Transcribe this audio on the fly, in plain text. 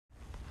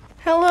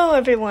Hello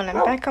everyone,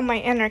 I'm back on my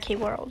anarchy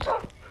world.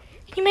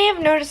 You may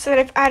have noticed that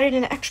I've added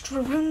an extra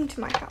room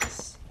to my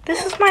house.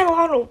 This is my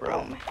lotto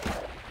room.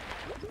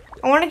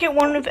 I want to get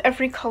one of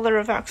every color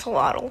of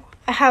axolotl.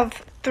 I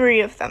have 3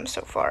 of them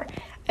so far.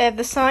 I have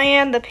the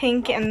cyan, the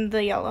pink, and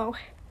the yellow.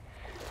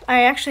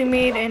 I actually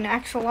made an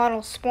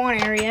axolotl spawn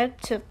area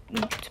to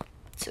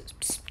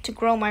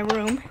grow my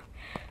room.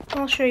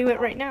 I'll show you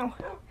it right now.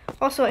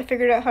 Also, I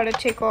figured out how to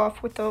take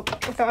off without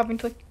having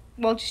to,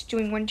 well, just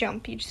doing one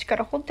jump. You just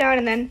gotta hold down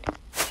and then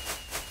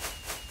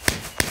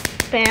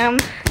bam.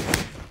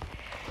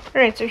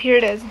 Alright, so here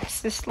it is. It's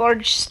this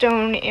large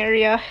stone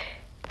area.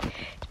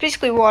 It's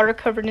basically water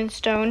covered in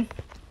stone.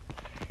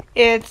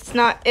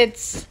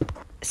 It's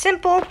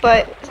simple,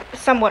 but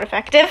somewhat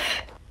effective.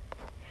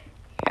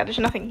 Yeah, there's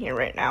nothing here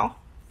right now.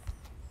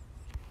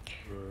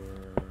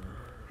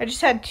 I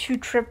just had 2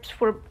 trips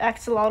where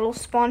axolotl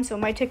spawn, so it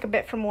might take a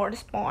bit for more to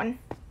spawn.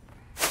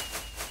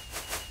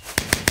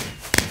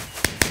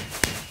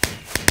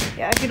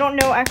 Yeah, if you don't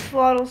know,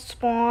 axolotl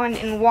spawn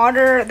in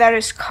water that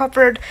is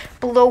covered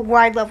below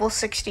Y level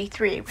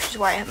 63, which is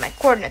why I have my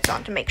coordinates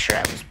on, to make sure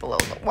I was below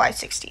the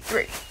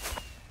Y63.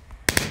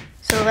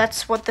 So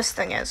that's what this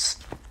thing is.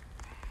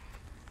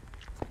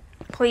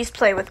 Please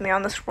play with me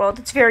on this world.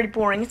 It's very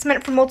boring. It's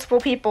meant for multiple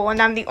people,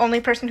 and I'm the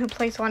only person who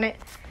plays on it.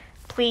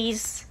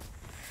 Please.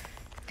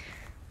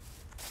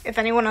 If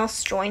anyone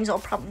else joins, I'll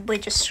probably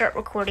just start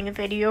recording a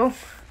video.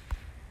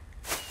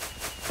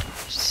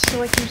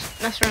 So I can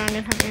just mess around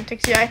and have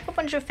antics. Yeah, I have a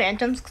bunch of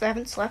phantoms because I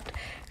haven't slept.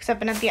 Because I've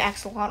been at the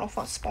axolotl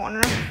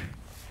spawner.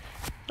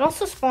 It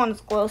also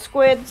spawns glow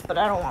squids, but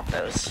I don't want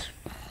those.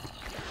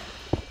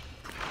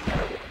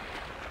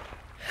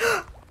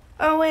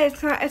 Oh wait,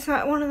 it's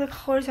not one of the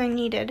colors I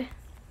needed.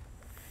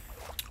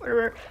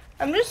 Whatever.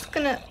 I'm just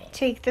gonna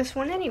take this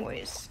one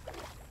anyways.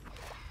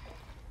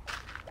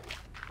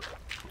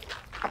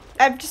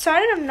 I've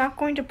decided I'm not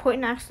going to put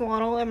an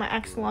axolotl in my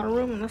axolotl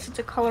room unless it's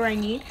a color I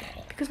need,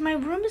 because my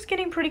room is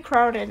getting pretty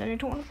crowded and I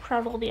don't want to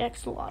crowd all the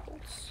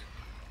axolotls.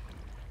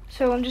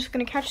 So I'm just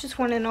going to catch this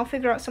one and I'll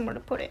figure out somewhere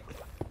to put it.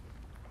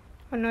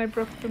 Oh no, I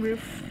broke the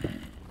roof.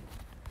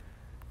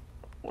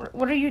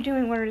 What are you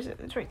doing? Where is it?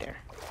 It's right there.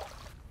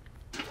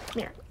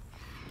 Here.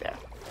 There.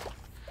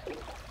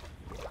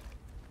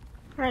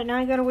 Alright, now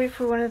I gotta wait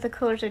for one of the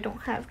colors I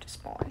don't have to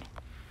spawn.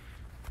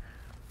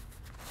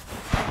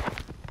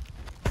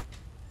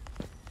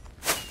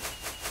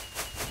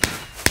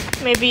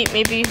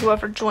 Maybe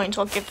whoever joins,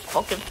 I'll give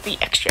the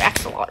extra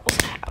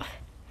axolotls I have.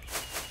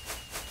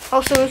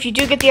 Also, if you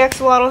do get the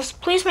axolotls,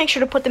 please make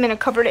sure to put them in a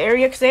covered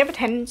area because they have a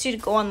tendency to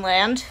go on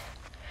land,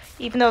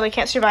 even though they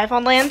can't survive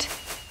on land.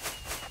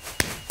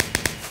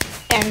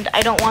 And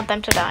I don't want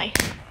them to die.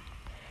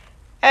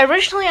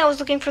 Originally, I was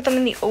looking for them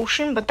in the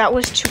ocean, but that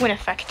was too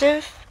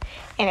ineffective,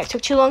 and it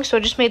took too long, so I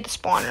just made the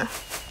spawner.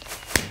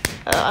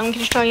 I'm going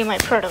to show you my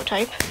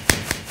prototype.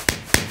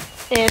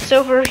 It's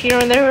over here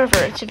in the river.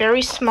 It's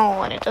very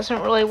small and it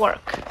doesn't really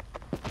work.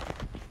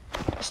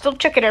 I still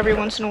check it every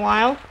once in a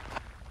while.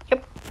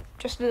 Yep,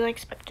 just as I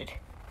expected.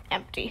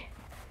 Empty.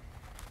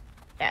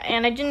 Yeah,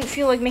 and I didn't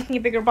feel like making a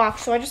bigger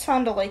box, so I just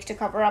found a lake to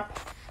cover up.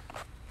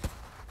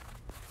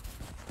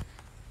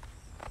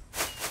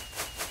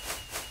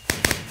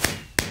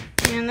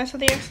 And that's how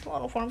the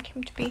axolotl form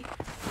came to be.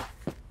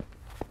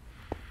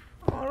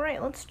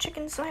 Alright, let's check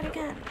inside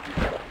again.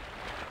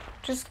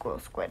 Just glow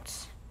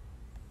squids.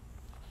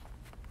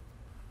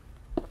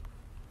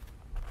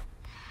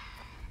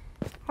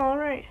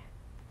 Alright,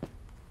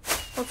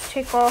 let's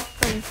take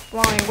off and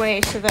fly away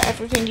so that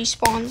everything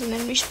despawns and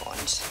then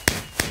respawns.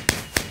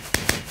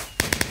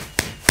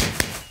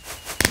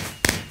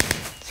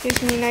 This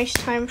gives me a nice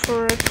time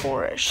for a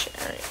tourish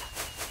area.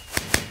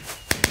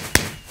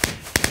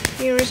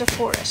 Here is a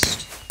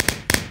forest.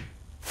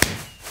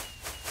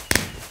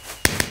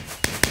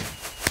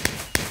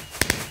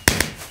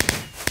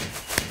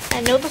 I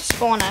know the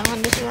spawn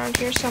island is around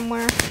here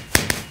somewhere.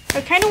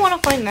 I kind of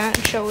want to find that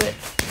and show it.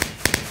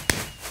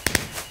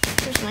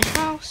 There's my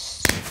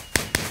house.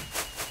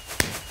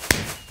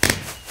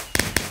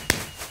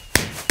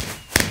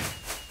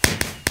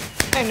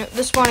 I know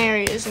the spawn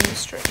area is in the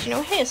street. You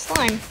know, hey, a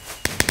slime.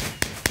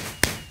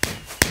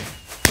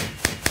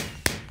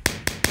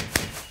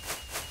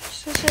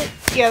 Is this it?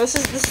 Yeah, this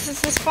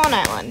is the spawn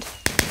island.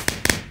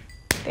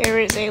 There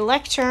is a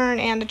lectern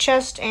and a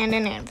chest and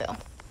an anvil.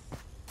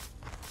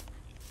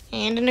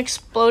 And an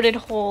exploded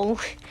hole.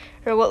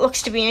 Or what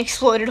looks to be an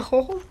exploded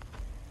hole.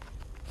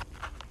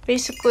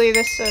 Basically,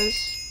 this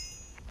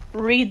says,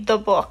 read the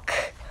book.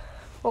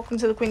 Welcome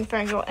to the Queen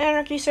Fangirl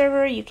Anarchy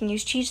server. You can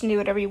use cheats and do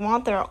whatever you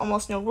want. There are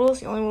almost no rules.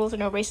 The only rules are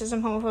no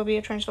racism,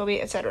 homophobia, transphobia,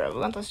 etc.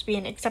 We want this to be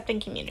an accepting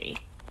community.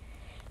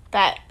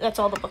 That's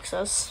all the book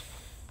says.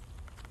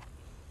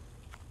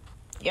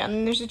 Yeah,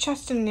 and there's a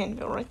chest and an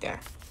anvil right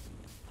there.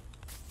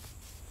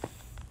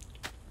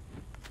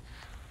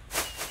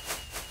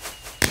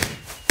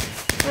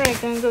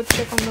 Alright, gonna go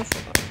check on the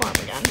farm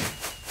again.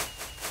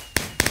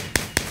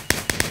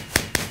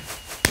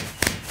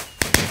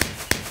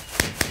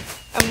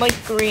 I'm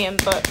like Graham,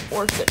 but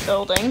worth it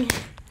building.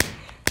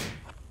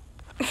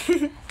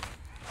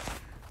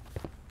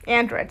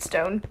 And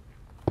redstone.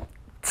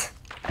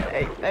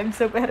 I'm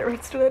so bad at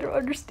redstone, I don't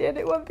understand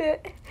it one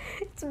bit.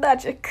 It's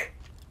magic.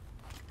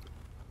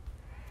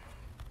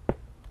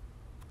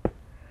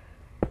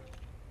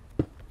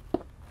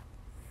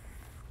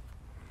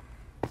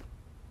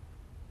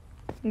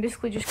 I'm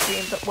basically just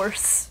green, but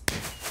worse.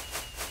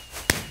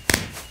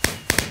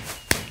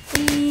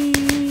 Whee!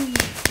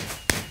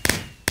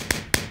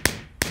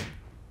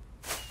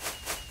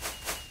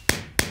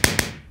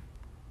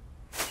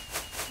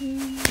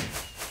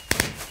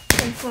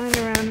 I'm flying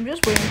around. I'm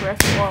just waiting for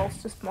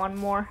axolotls to spawn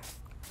more.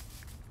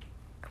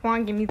 Come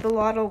on, give me the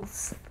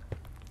lottles.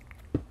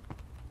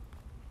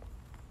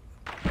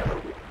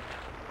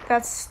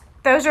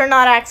 Those are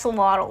not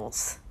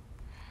axolotls.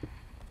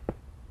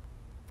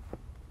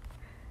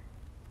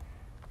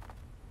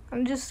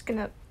 I'm just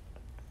gonna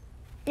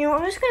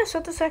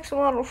set this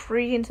axolotl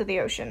free into the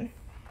ocean.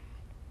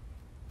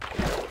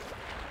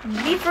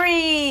 Be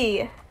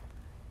free!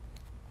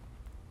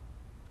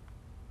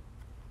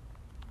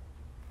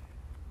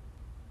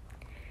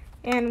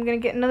 And I'm gonna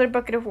get another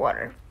bucket of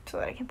water so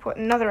that I can put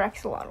another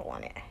axolotl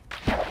on it.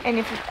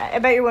 And I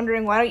bet you're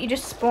wondering, why don't you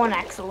just spawn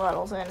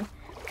axolotls in?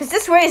 Because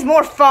this way is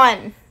more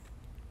fun.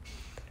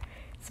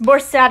 It's more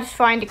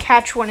satisfying to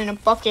catch one in a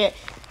bucket,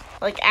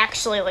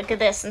 actually like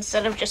this,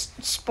 instead of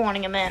just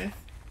spawning them in.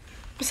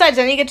 Besides,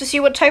 then you get to see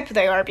what type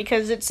they are,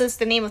 because it says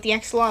the name of the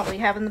axolotl you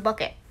have in the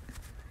bucket.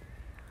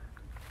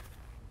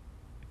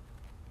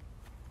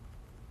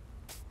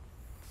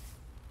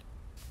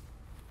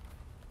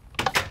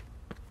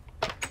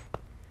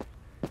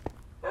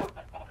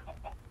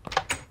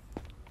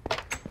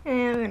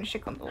 And I'm gonna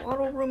check on the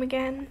Lotto room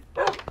again.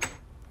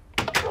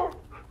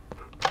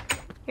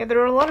 Yeah, there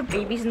are a lot of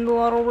babies in the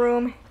Lotto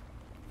room.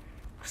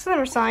 Some of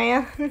them are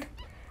cyan.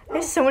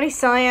 There's so many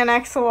cyan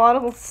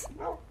axolotls.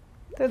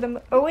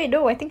 Oh wait,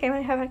 no, I think I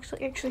might have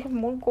actually have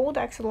more gold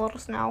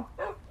axolotls now.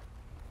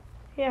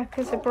 Yeah,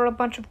 because I brought a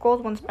bunch of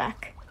gold ones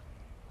back.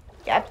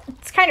 Yeah,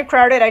 it's kind of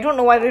crowded. I don't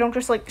know why they don't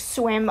just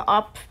swim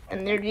up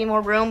and there'd be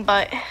more room,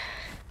 but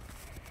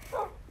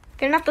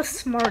they're not the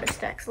smartest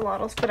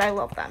axolotls, but I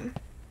love them.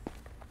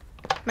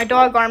 My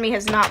dog army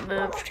has not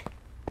moved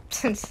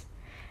since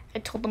I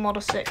told them all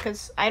to sit,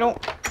 because I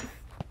don't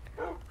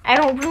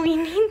really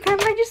need them.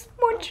 I just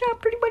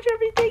one-shot pretty much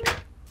everything.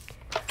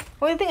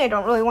 The only thing I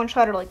don't really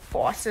one-shot are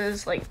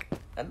bosses, like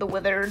the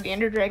Wither, the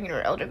Ender Dragon,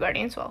 or Elder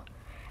Guardians. Well,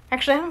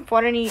 actually I haven't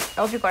fought any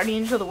Elder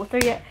Guardians or the Wither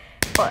yet,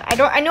 but I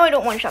know I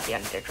don't one-shot the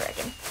Ender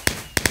Dragon.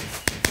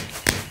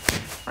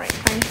 Alright,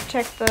 time to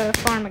check the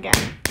farm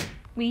again.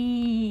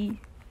 Whee!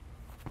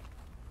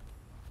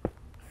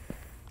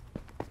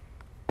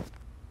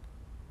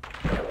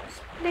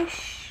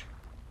 Splish.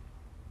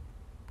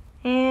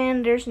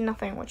 And there's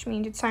nothing, which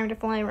means it's time to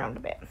fly around a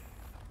bit.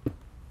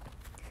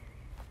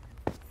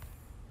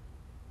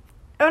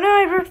 Oh no,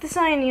 I broke the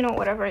sign,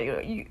 whatever.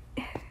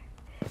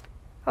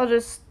 I'll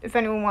just, if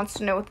anyone wants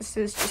to know what this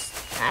is, just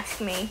ask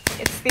me.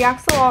 It's the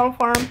axolotl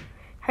farm.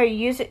 How you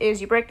use it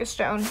is you break the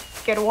stone,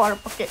 get a water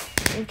bucket,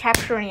 and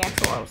capture any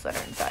axolotls that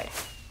are inside.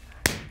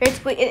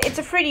 Basically, it's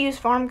a free to use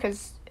farm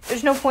because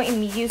there's no point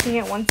in me using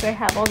it once I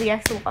have all the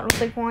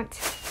axolotls I want.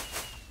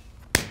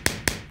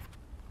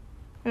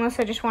 Unless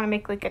I just want to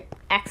make an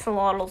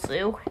axolotl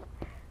zoo.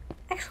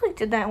 I actually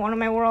did that in one of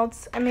my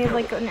worlds. I made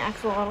an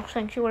axolotl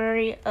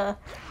sanctuary, a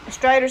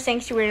strider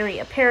sanctuary,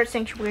 a parrot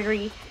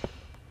sanctuary,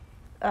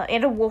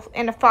 and a wolf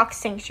and a fox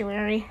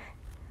sanctuary.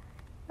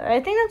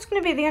 I think that's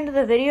going to be the end of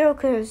the video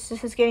because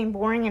this is getting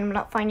boring and I'm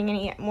not finding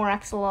any more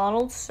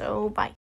axolotls, so bye.